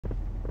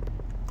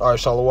All right,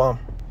 Shalom.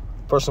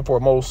 First and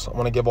foremost, I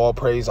want to give all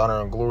praise,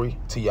 honor, and glory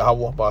to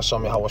Yahweh,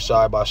 Ba'ashem Yahweh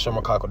Shai,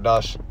 Ba'ashem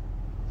Kakodash. I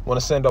want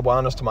to send double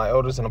honors to my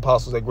elders and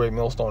apostles at Great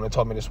Millstone that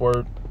taught me this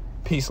word.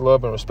 Peace,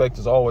 love, and respect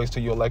as always to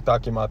you elect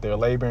Akim out there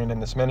laboring in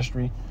this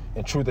ministry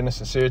in truth and in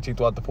sincerity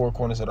throughout the four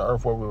corners of the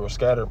earth where we were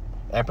scattered,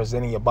 and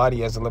presenting your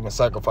body as a living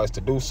sacrifice to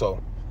do so.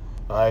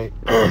 All right.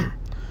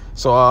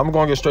 So I'm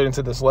going to get straight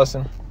into this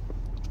lesson,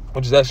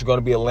 which is actually going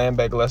to be a land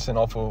back lesson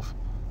off of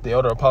the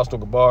elder Apostle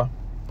Gabar.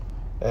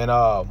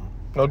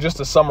 And just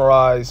to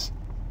summarize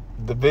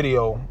the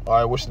video, all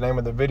right, which the name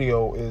of the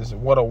video is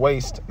 "What a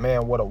Waste,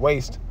 Man, What a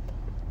Waste."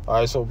 All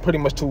right, so pretty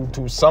much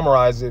to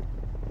summarize it,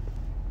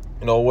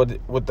 what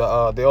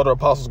the elder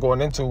apostles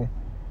going into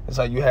is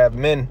how you have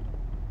men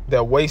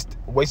that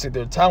wasted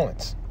their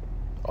talents,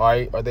 all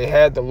right, or they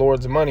had the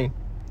Lord's money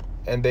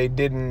and they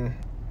didn't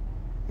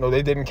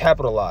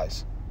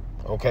capitalize,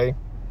 okay,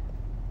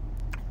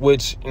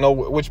 which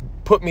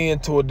put me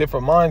into a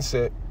different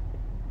mindset,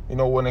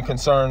 when it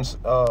concerns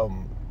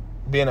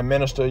being a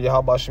minister,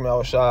 Yahweh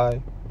Shemel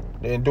Shai,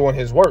 and doing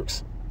his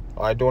works,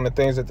 all right, doing the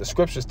things that the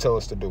scriptures tell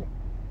us to do,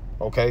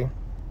 okay?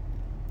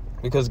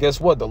 Because guess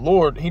what? The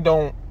Lord, he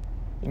doesn't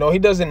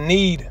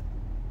need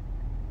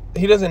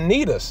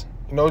us,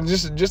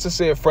 just to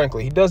say it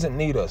frankly, he doesn't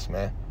need us,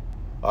 man,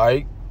 all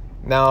right?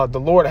 Now, the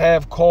Lord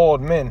have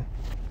called men,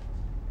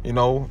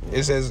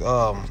 it says,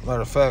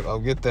 matter of fact, I'll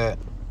get that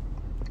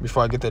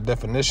before I get that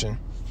definition,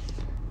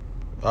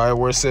 all right,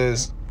 where it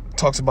says,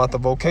 talks about the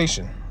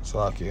vocation,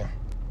 Salakia.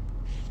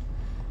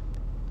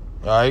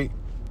 All right,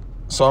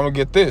 so I'm going to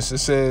get this. It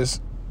says,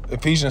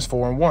 Ephesians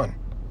 4:1.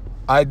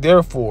 I,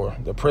 therefore,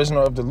 the prisoner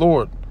of the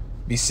Lord,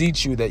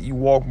 beseech you that you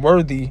walk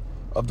worthy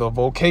of the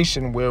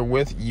vocation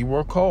wherewith ye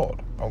were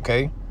called.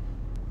 Okay?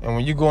 And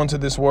when you go into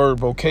this word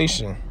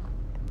vocation,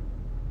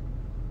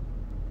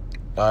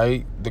 all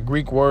right, the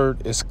Greek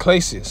word is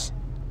klesis,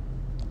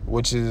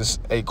 which is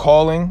a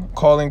calling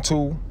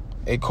to,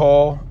 a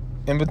call,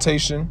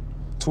 invitation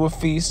to a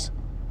feast,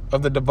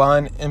 of the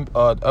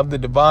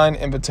divine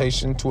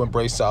invitation to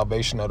embrace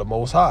salvation of the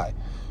Most High,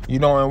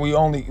 and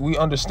we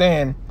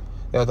understand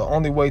that the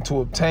only way to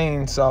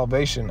obtain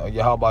salvation of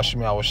Yahweh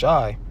Shemel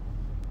Shai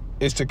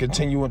is to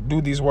continue and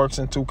do these works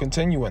and to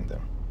continue in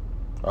them.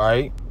 All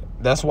right,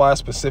 that's why it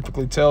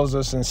specifically tells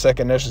us in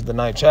 2nd Esdras the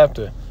 9th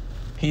chapter,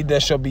 he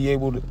that shall be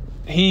able to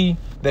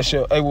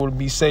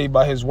be saved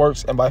by his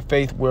works and by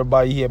faith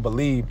whereby he had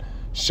believed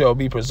shall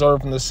be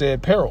preserved from the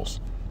said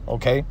perils.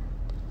 Okay,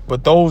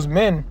 but those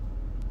men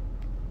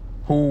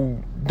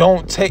who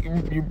don't take,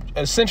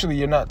 essentially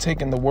you're not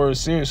taking the word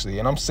seriously.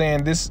 And I'm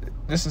saying this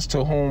is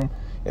to whom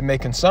it may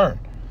concern.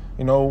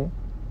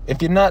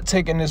 If you're not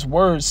taking this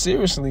word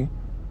seriously,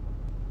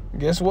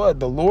 guess what?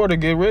 The Lord will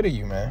get rid of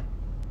you, man.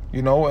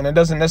 And it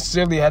doesn't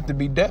necessarily have to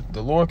be death.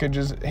 The Lord could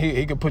just,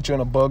 he could put you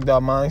in a bugged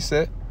out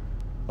mindset,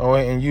 all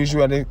right, and use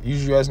you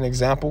as an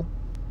example.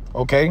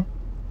 Okay?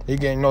 He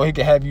can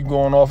have you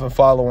going off and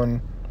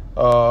following,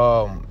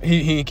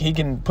 he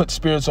can put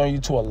spirits on you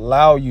to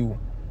allow you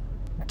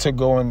to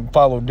go and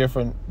follow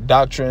different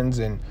doctrines,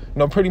 and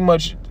pretty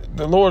much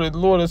the Lord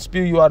will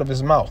spew you out of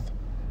his mouth.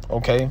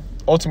 Okay,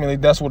 ultimately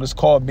that's what it's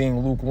called,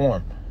 being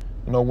lukewarm.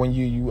 When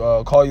you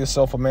call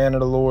yourself a man of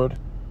the Lord,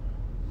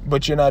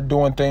 but you're not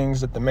doing things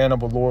that the man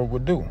of the Lord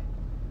would do.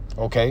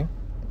 Okay,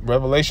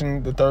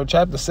 Revelation the 3rd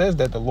chapter says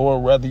that the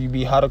Lord rather you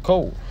be hot or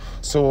cold.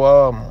 So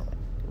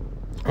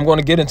I'm going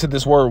to get into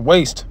this word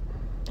waste,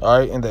 all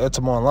right, in the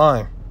Etam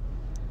Online.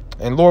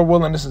 And Lord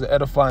willing, this is an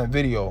edifying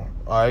video.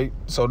 All right.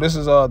 So this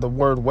is the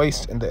word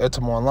waste in the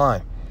Etam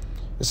Online.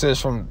 It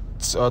says from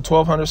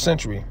 1200th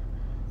century.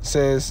 It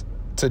says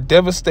to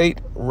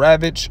devastate,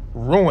 ravage,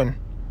 ruin,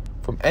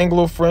 from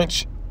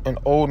Anglo-French and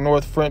Old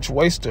North French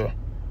waster,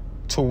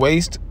 to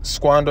waste,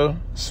 squander,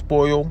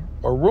 spoil,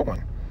 or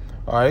ruin.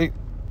 All right.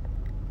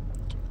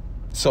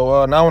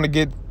 So now I want to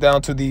get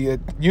down to the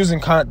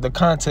using the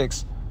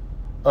context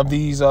of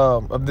these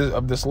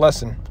of this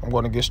lesson. I'm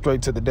going to get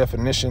straight to the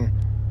definition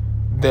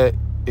that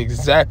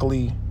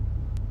exactly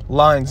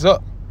lines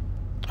up,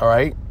 all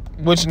right,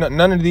 which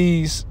none of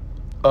these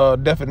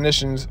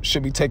definitions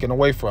should be taken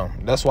away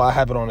from. That's why I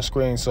have it on the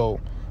screen, so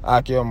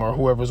Akim or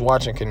whoever's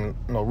watching can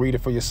read it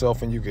for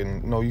yourself, and you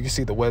can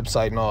see the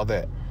website and all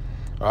that.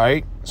 All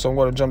right, so I'm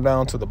going to jump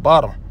down to the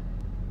bottom,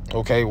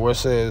 okay, where it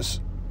says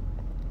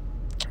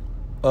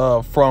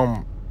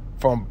from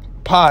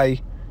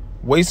pi,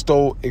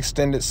 wasto,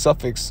 extended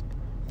suffix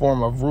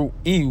form of root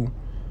eu,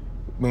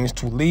 means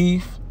to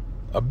leave,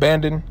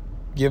 abandon,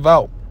 give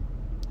out.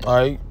 All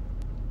right,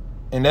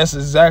 and that's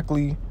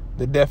exactly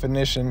the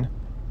definition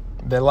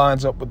that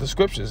lines up with the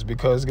scriptures,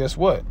 because guess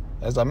what?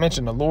 As I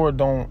mentioned, the Lord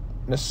don't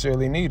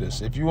necessarily need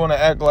us. If you want to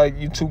act like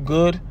you're too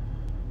good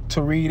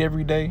to read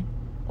every day,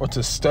 or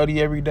to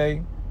study every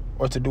day,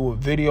 or to do a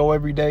video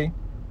every day,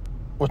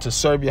 or to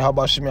serve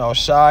Yahweh Shemel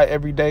Shai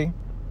every day,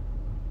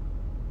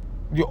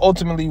 you're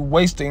ultimately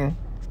wasting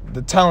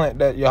the talent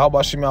that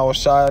Yahweh Shemel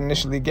Shai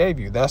initially gave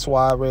you. That's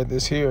why I read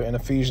this here in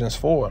Ephesians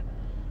 4.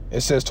 It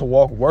says to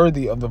walk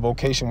worthy of the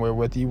vocation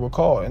wherewith you were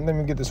called. And let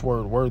me get this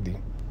word worthy.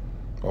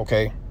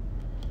 Okay.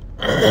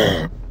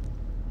 All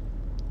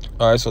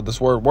right, so this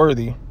word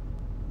worthy.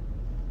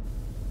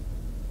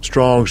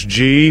 Strong's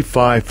G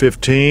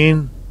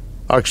 515.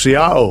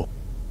 Axiao.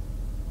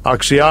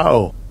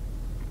 Axiao.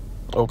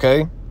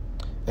 Okay,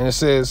 and it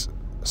says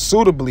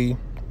suitably,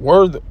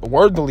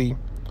 worthily,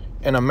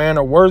 in a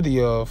manner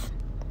worthy of.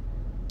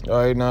 All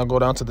right, now go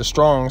down to the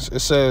Strong's. It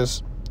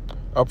says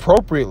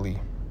appropriately,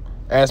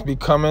 as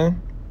becometh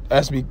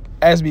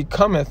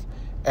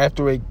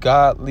after a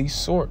godly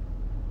sort.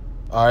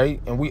 All right,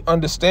 and we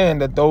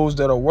understand that those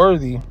that are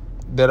worthy,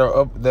 that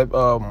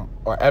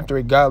are after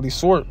a godly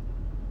sort,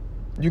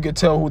 you can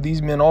tell who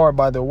these men are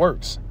by their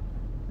works.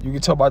 You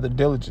can tell by their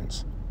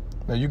diligence.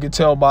 Now you can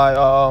tell by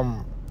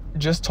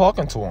just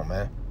talking to them,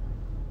 man.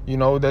 You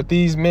know that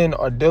these men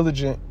are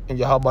diligent in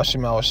Yahweh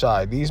Shem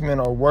Shai. These men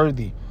are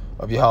worthy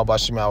of Yahweh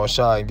Shem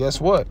Shai. And guess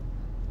what?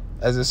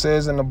 As it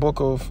says in the book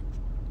of,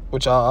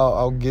 which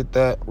I'll get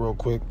that real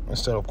quick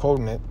instead of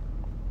quoting it,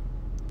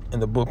 in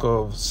the book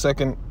of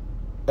 2nd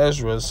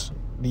Esdras,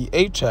 the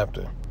 8th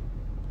chapter.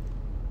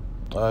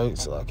 All right,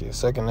 so like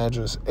 2nd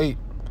Esdras 8.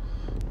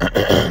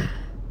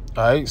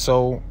 All right,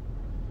 so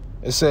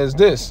it says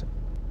this,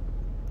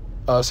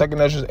 2nd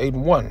Esdras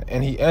 8:1,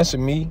 and he answered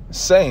me,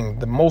 saying,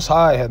 the Most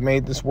High hath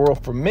made this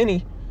world for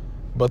many,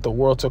 but the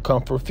world to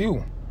come for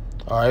few.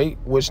 All right,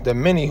 which the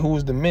many,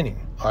 who's the many?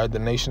 All right, the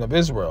nation of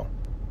Israel.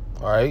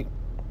 All right,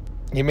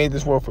 he made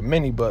this world for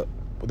many, but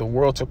the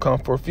world to come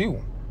for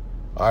few.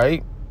 All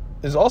right,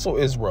 it's also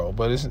Israel,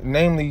 but it's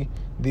namely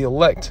the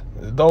elect,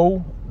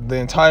 though the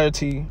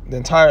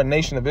entire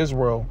nation of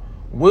Israel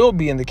will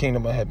be in the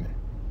kingdom of heaven.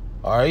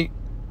 All right,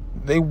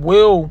 they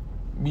will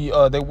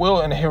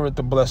inherit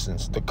the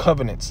blessings, the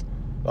covenants,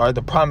 all right,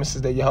 the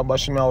promises that Yahweh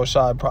Shem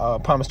Shai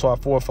promised to our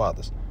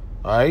forefathers.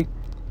 All right,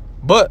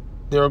 but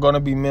there are going to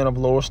be men of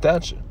lower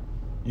stature,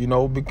 you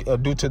know,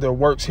 due to their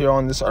works here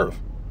on this earth.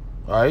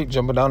 All right,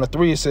 jumping down to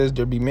 3, it says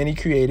there be many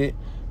created,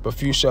 but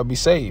few shall be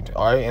saved.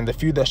 All right, and the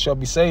few that shall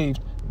be saved,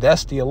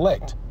 that's the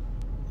elect.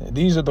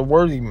 These are the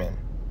worthy men.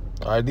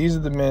 All right, these are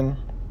the men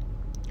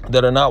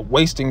that are not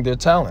wasting their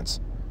talents.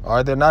 All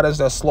right, they're not as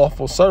that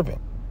slothful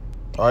servant.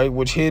 All right,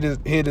 which hid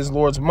his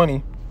Lord's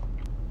money.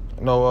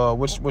 You know,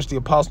 which the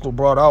apostle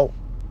brought out.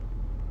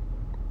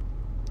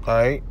 All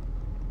right.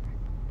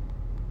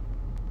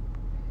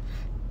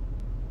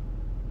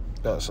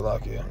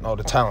 Salakia. No,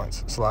 the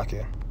talents.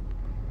 Salakia.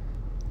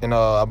 And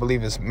I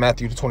believe it's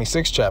Matthew the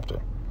 26th chapter.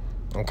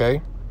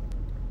 Okay.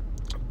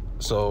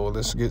 So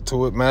let's get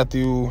to it.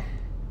 Matthew.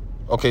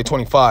 Okay,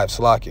 25.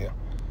 Salakia.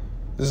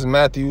 This is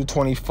Matthew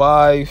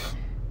 25.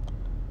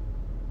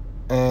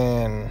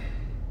 And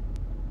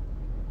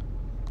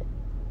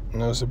you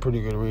know, it's a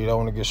pretty good read. I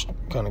want to get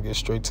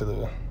straight to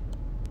the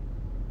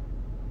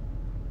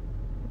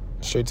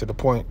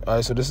point. All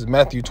right, so this is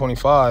Matthew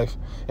 25,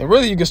 and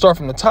really you can start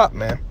from the top,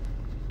 man.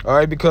 All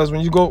right, because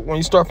when you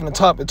start from the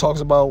top, it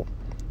talks about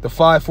the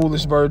 5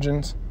 foolish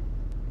virgins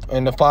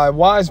and the 5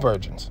 wise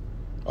virgins.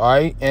 All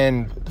right,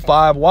 and the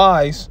 5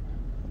 wise,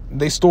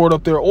 they stored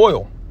up their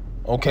oil.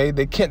 Okay,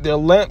 their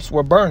lamps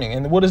were burning,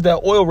 and what does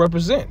that oil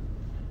represent?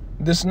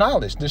 This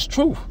knowledge, this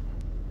truth.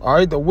 All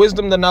right, the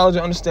wisdom, the knowledge,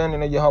 and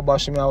understanding of Yahweh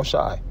Shem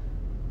Shai.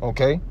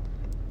 Okay,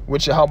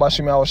 which Yahweh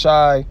Shem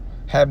Shai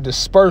have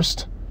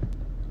dispersed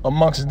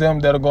amongst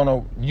them that are going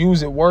to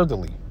use it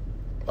worthily.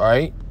 All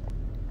right.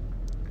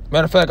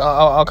 Matter of fact,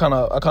 I'll kind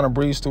of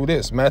breeze through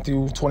this.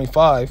 Matthew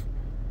 25,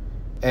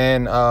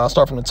 and I'll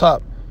start from the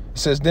top. It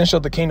says, then shall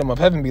the kingdom of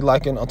heaven be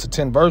likened unto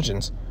 10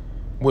 virgins,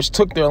 which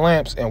took their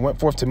lamps and went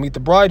forth to meet the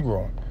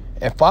bridegroom.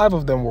 And 5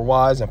 of them were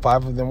wise, and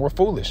 5 of them were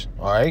foolish.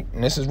 All right,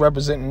 and this is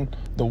representing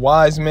the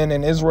wise men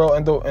in Israel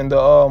and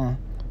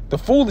the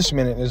foolish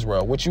men in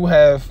Israel. Which you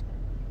have,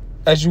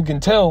 as you can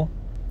tell,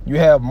 you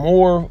have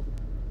more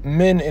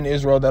men in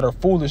Israel that are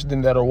foolish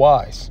than that are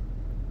wise.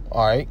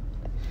 All right.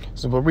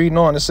 So, but reading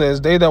on, it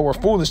says, they that were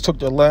foolish took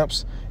their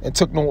lamps and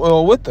took no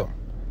oil with them,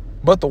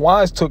 but the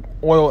wise took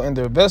oil in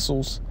their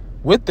vessels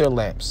with their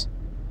lamps.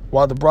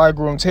 While the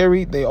bridegroom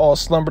tarried, they all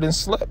slumbered and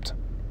slept.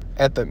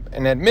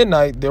 And at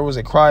midnight there was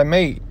a cry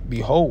made,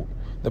 behold,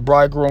 the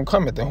bridegroom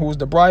cometh. And who's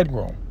the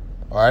bridegroom?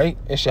 All right,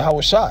 it's Yahweh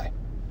Shai.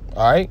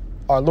 All right,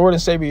 our Lord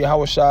and Savior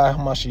Yahweh Shai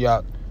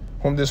HaMashiach,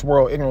 whom this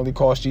world ignorantly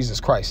calls Jesus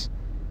Christ.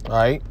 All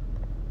right,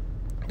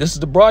 this is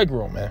the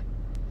bridegroom, man.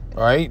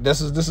 All right, this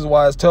is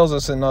why it tells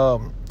us in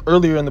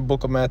earlier in the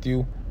book of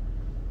Matthew,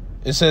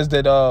 it says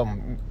that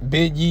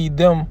bid ye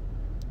them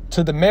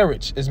to the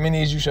marriage, as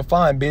many as you shall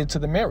find, bid to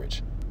the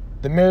marriage.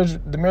 The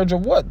marriage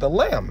of what? The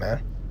Lamb,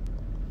 man.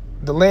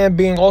 The Lamb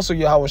being also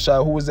Yahweh Shai,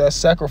 who was that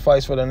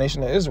sacrifice for the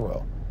nation of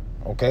Israel.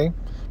 Okay?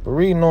 But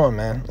reading on,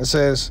 man, it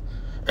says,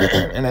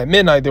 and at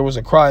midnight there was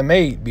a cry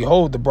made,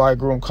 behold, the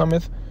bridegroom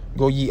cometh,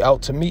 go ye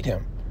out to meet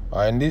him. All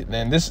right,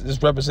 and this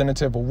is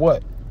representative of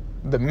what?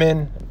 The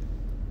men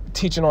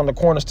teaching on the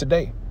corners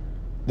today.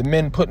 The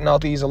men putting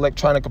out these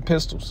electronic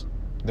epistles.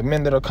 The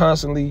men that are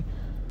constantly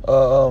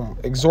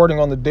exhorting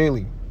on the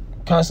daily,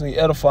 constantly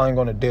edifying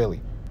on the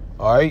daily.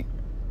 All right?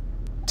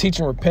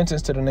 Teaching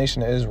repentance to the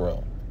nation of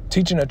Israel.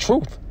 Teaching the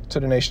truth to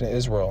the nation of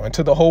Israel and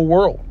to the whole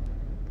world.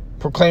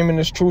 proclaiming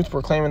this truth,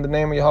 proclaiming the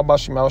name of Yahweh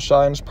Shema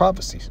Shai and his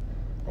prophecies.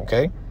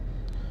 Okay?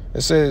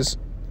 It says,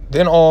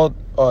 then all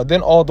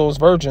those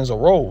virgins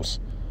arose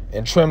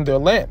and trimmed their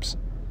lamps.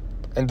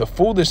 And the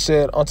foolish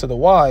said unto the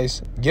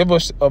wise, give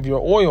us of your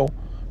oil,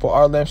 for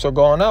our lamps are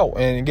gone out.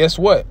 And guess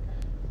what?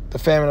 The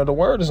famine of the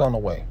word is on the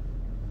way.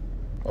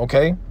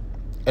 Okay?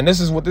 And this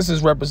is what this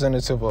is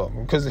representative of.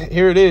 Because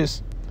here it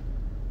is,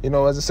 you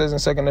know, as it says in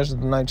 2 Ezra,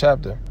 the 9th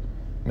chapter,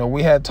 you know,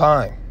 we had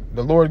time.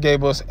 The Lord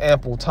gave us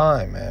ample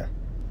time, man.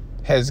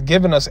 Has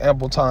given us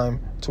ample time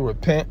to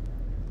repent,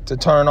 to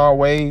turn our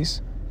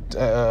ways,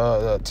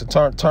 to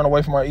turn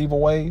away from our evil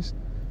ways,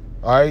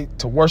 all right,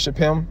 to worship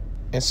him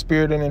in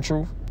spirit and in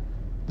truth.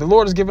 The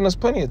Lord has given us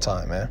plenty of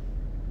time, man.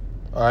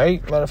 All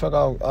right. Matter of fact,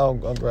 I'll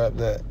grab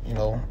that. You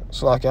know,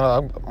 so like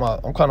I'm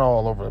kind of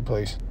all over the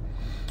place.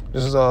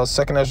 This is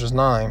 2 Ezra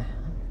 9,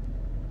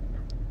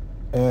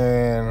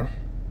 and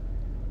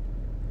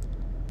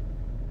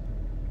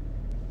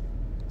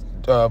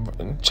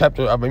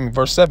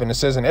verse 7. It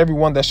says, and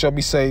everyone that shall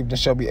be saved and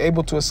shall be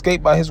able to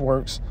escape by his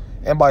works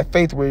and by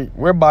faith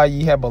whereby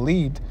ye have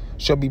believed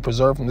shall be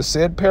preserved from the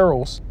said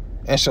perils,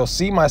 and shall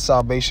see my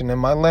salvation in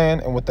my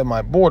land and within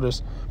my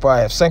borders, for I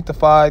have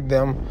sanctified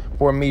them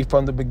for me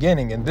from the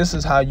beginning. And this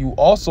is how you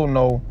also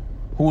know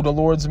who the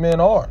Lord's men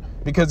are.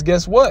 Because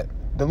guess what?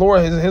 The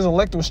Lord, his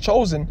elect was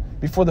chosen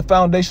before the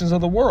foundations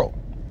of the world.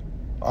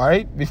 All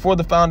right? Before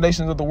the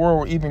foundations of the world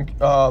were even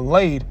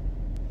laid,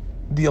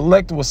 the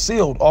elect was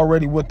sealed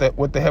already with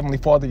the Heavenly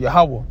Father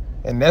Yahweh.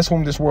 And that's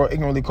whom this world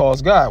ignorantly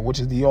calls God, which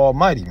is the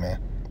Almighty, man.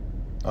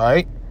 All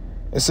right?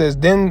 It says,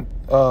 then...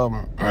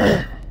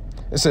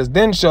 it says,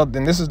 then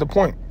this is the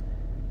point.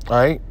 All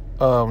right.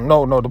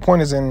 No, the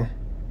point is in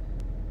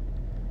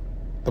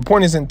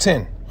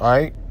 10. All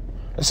right.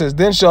 It says,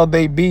 then shall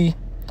they be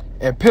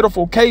in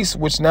pitiful case,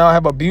 which now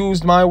have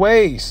abused my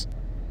ways.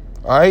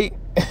 All right.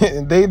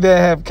 And they that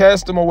have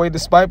cast them away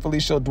despitefully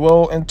shall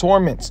dwell in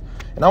torments.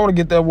 And I want to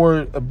get that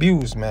word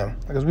abused, man,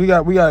 because we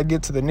got to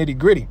get to the nitty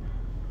gritty,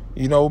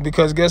 you know,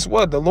 because guess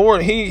what? The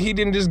Lord, he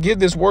didn't just give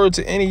this word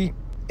to any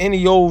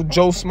old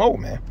Joe Smo,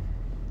 man,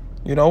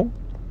 you know.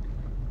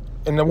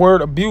 And the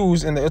word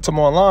abuse in the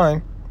Itamar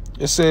line,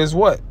 it says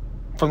what?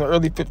 From the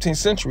early 15th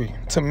century,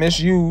 to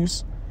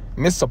misuse,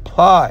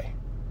 misapply.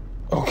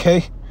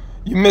 Okay?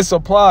 You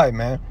misapply,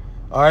 man.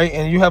 All right?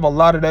 And you have a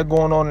lot of that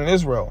going on in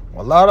Israel.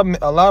 A lot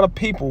of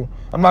people,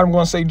 I'm not even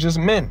going to say just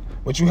men,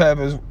 but you have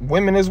as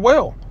women as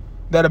well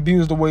that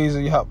abuse the ways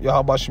of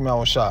Yahweh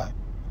Shema Shai.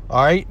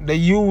 All right? They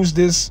use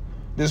this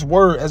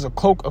word as a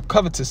cloak of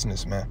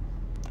covetousness, man.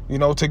 You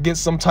know, to get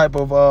some type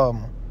of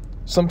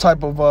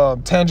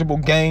tangible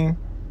gain,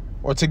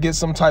 or to get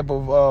some type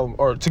of,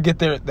 or to get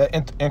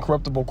that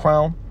incorruptible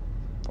crown,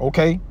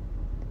 okay?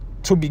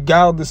 To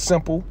beguile the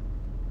simple,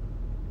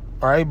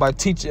 all right? By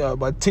teaching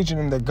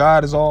them that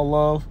God is all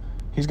love,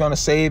 He's gonna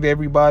save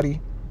everybody.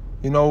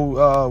 You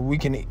know, we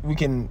can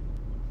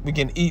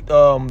eat.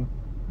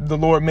 The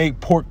Lord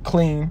made pork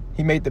clean.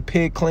 He made the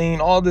pig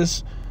clean. All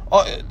this,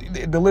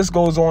 the list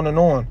goes on and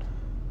on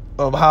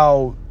of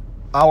how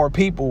our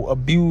people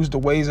abuse the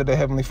ways of the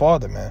Heavenly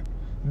Father, man.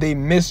 They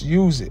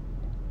misuse it,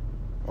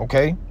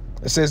 okay?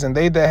 It says, and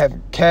they that have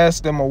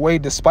cast them away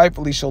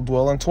despitefully shall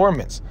dwell in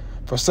torments.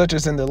 For such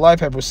as in their life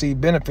have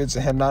received benefits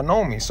and have not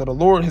known me. So the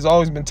Lord has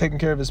always been taking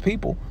care of his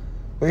people.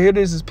 But here it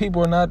is, his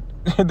people are not,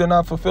 they're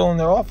not fulfilling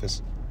their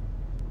office.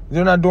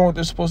 They're not doing what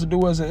they're supposed to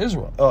do as an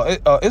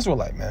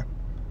Israelite, man.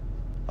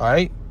 All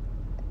right?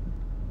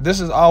 This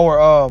is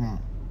our,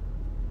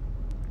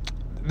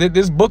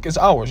 this book is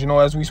ours. You know,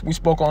 as we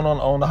spoke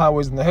on the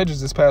highways and the hedges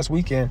this past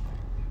weekend.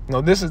 You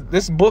know,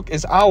 this book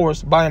is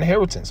ours by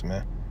inheritance,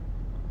 man.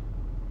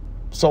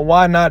 So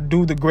why not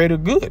do the greater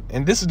good?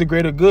 And this is the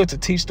greater good, to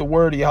teach the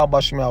word of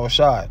Yahweh Shema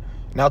Shai.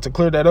 Now, to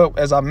clear that up,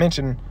 as I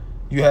mentioned,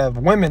 you have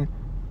women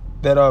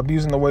that are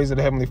abusing the ways of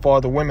the Heavenly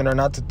Father. Women are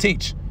not to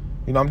teach.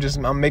 You know,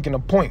 I'm making a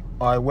point.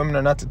 All right, women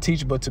are not to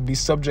teach, but to be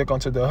subject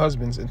unto their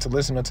husbands and to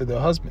listen unto their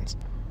husbands.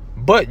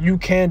 But you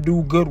can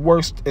do good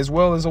works as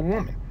well as a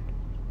woman.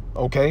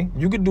 Okay?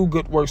 You can do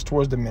good works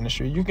towards the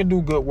ministry. You can do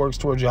good works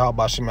towards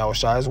Yahweh Shema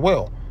Shai as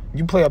well.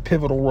 You play a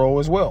pivotal role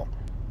as well.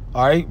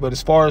 All right, but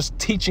as far as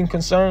teaching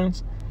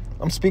concerns,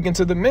 I'm speaking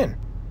to the men,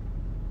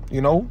 you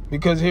know,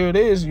 because here it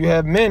is. You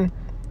have men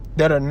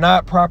that are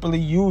not properly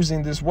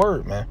using this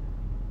word, man.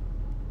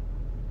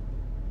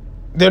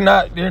 They're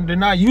not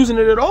using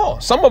it at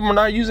all. Some of them are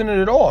not using it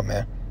at all,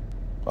 man.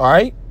 All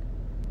right.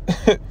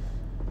 It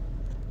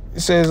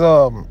says,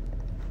 and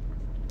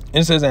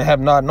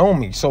have not known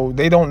me. So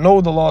they don't know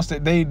the law.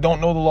 They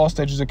don't know the law,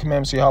 statutes, and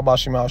commandments of Yahweh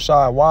Shema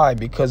Shai. Why?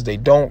 Because they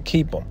don't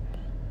keep them.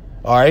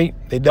 All right,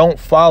 they don't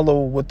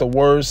follow what the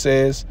word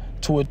says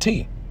to a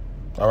T.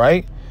 All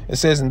right, it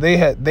says, and they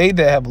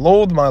that have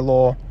loathed my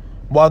law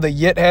while they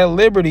yet had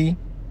liberty,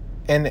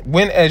 and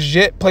when as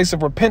yet place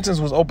of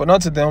repentance was open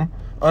unto them,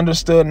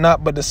 understood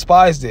not but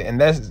despised it. And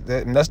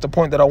that's the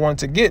point that I wanted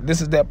to get. This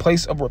is that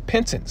place of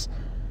repentance.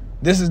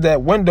 This is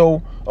that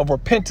window of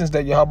repentance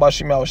that Yahweh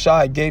Shema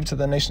Shai gave to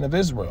the nation of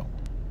Israel,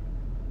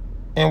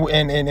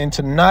 and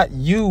to not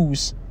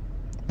use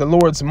the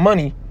Lord's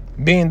money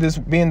being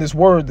this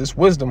word, this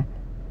wisdom,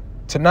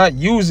 to not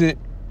use it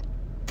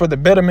for the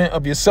betterment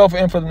of yourself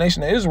and for the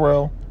nation of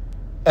Israel,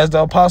 as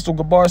the Apostle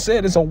Gabar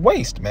said, is a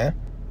waste, man.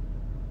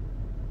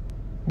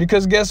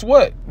 Because guess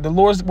what?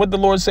 What the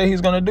Lord said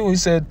he's going to do, he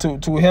said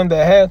to him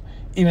that hath,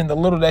 even the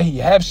little that he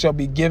hath shall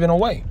be given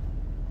away.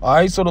 All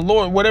right, so the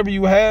Lord, whatever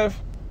you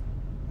have,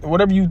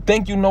 whatever you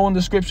think you know in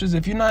the scriptures,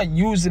 if you're not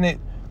using it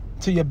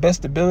to your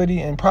best ability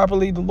and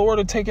properly, the Lord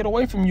will take it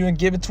away from you and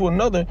give it to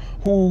another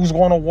who's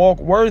going to walk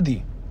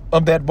worthy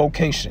of that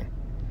vocation.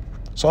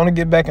 So I'm going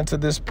to get back into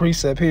this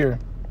precept here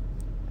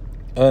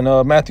in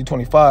Matthew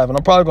 25, and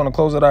I'm probably going to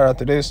close it out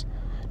after this,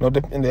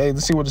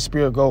 let's see where the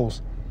Spirit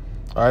goes.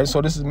 All right,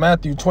 so this is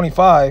Matthew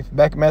 25,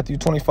 back in Matthew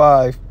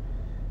 25,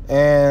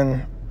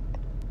 and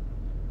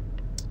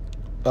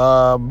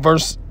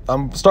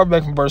start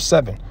back from verse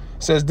 7. It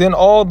says, then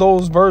all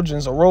those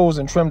virgins arose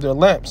and trimmed their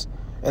lamps.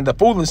 And the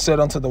foolish said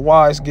unto the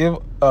wise, give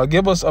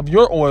us of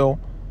your oil,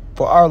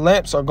 for our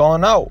lamps are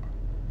gone out.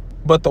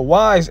 But the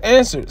wise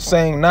answered,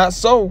 saying, not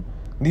so,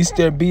 lest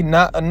there be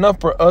not enough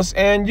for us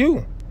and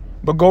you.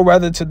 But go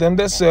rather to them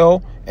that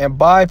sell, and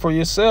buy for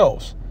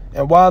yourselves.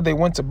 And while they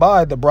went to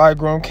buy, the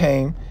bridegroom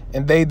came,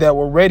 and they that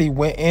were ready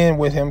went in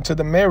with him to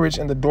the marriage,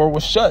 and the door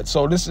was shut.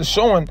 So this is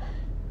showing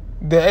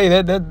that, hey,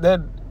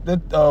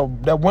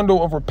 that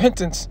window of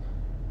repentance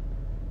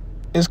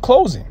is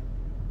closing.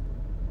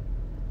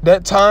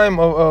 That time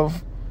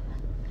that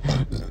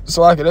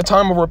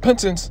time of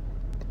repentance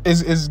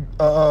is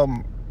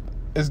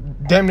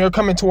damn near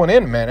coming to an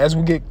end, man, as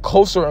we get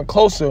closer and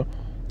closer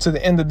to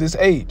the end of this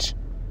age,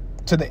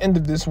 to the end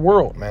of this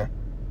world, man.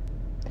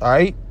 All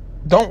right,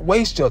 don't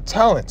waste your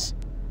talents.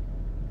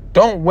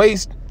 Don't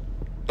waste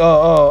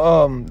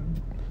literally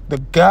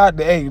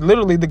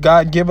the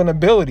God-given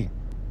ability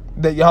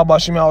that Yahweh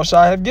Shem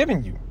Shai have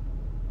given you.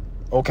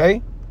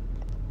 Okay.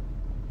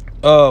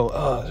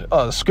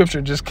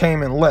 Scripture just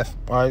came and left.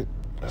 All right,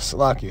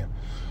 Salakia.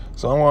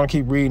 So I'm going to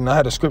keep reading. I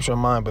had a scripture in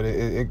mind, but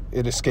it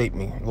escaped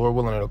me. Lord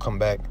willing, it'll come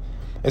back.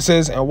 It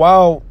says, and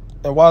while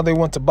they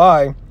went to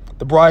buy,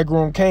 the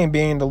bridegroom came,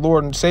 being the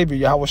Lord and Savior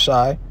Yahweh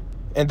Shai,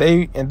 and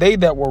they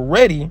that were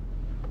ready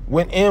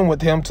went in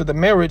with him to the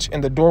marriage,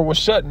 and the door was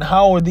shut. And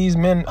how are these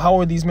men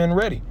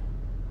ready?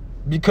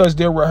 Because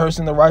they're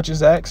rehearsing the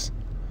righteous acts.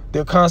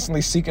 They're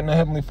constantly seeking the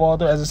Heavenly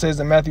Father. As it says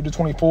in Matthew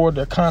 24,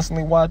 they're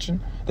constantly watching.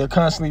 They're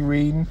constantly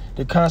reading.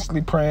 They're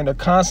constantly praying. They're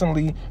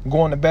constantly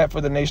going to bat for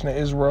the nation of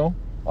Israel.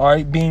 All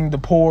right, being the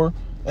poor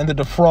and the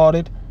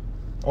defrauded.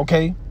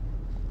 Okay,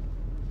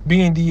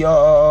 being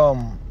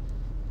the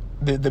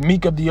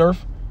meek of the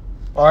earth.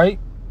 All right,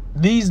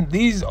 these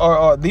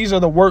are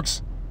the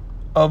works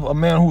of a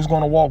man who's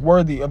going to walk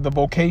worthy of the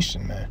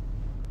vocation, man.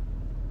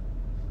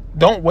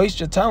 Don't waste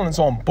your talents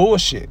on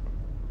bullshit.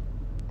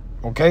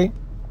 Okay.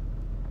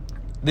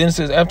 Then it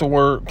says,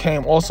 afterward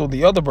came also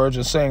the other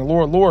virgins, saying,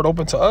 Lord, Lord,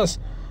 open to us.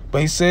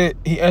 But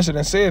he answered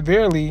and said,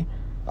 verily,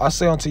 I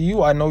say unto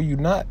you, I know you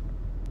not.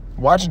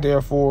 Watch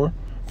therefore,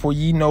 for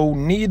ye know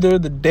neither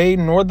the day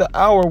nor the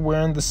hour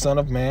wherein the Son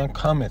of Man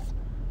cometh.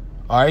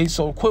 All right,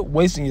 so quit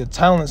wasting your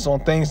talents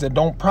on things that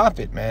don't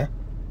profit, man.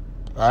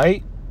 All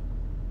right,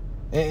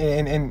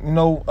 and you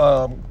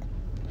know,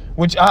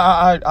 which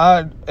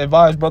I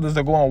advise brothers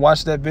to go and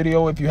watch that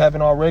video if you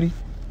haven't already.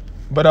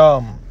 But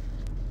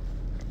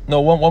no,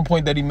 one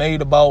point that he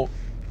made about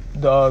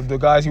the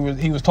guys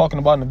he was talking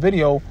about in the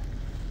video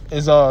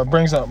is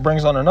brings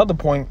on another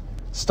point.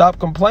 Stop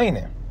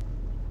complaining.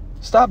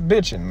 Stop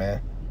bitching, man.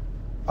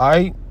 All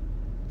right.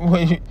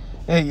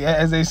 Hey,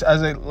 as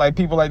they like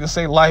people like to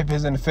say, life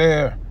isn't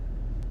fair.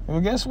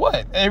 Well, guess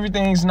what?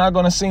 Everything's not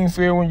gonna seem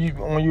fair when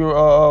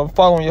you're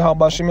following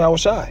Yahweh Shem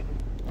Shai.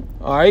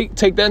 All right,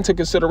 take that into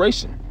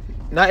consideration.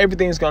 Not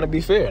everything's gonna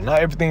be fair. Not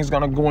everything's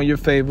gonna go in your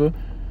favor.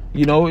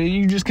 You know,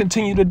 you just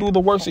continue to do the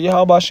works of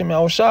Yahweh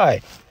Shem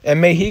Shai,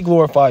 and may He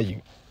glorify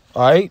you.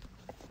 All right,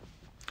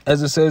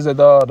 as it says that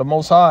the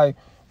Most High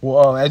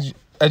will,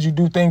 as you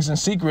do things in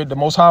secret, the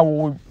Most High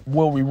will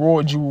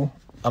reward you.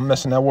 I'm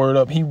messing that word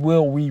up. He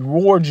will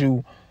reward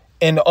you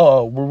and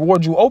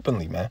reward you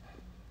openly, man.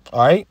 All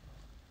right.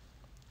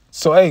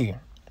 So hey,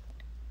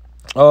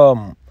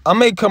 I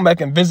may come back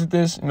and visit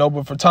this, you know,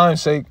 but for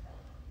time's sake,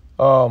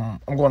 I'm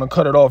going to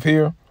cut it off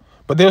here.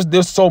 But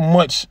there's so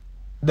much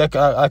that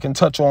I can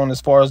touch on as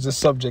far as this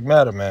subject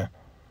matter, man.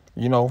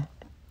 You know,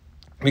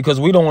 because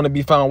we don't want to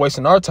be found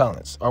wasting our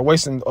talents or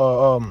wasting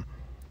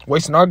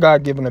our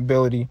God-given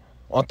ability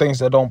on things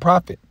that don't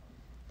profit.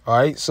 All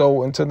right.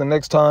 So until the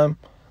next time,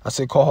 I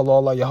say, call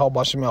halal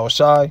Yahweh Shem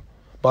Shai,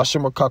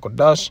 Bashim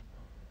Kakodash.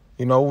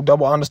 You know,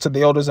 double honors to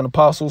the elders and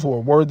apostles who are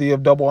worthy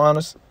of double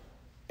honors.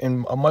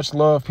 And much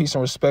love, peace,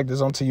 and respect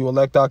is unto you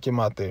elect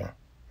Akim out there.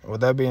 And with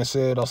that being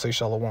said, I'll say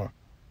shalom.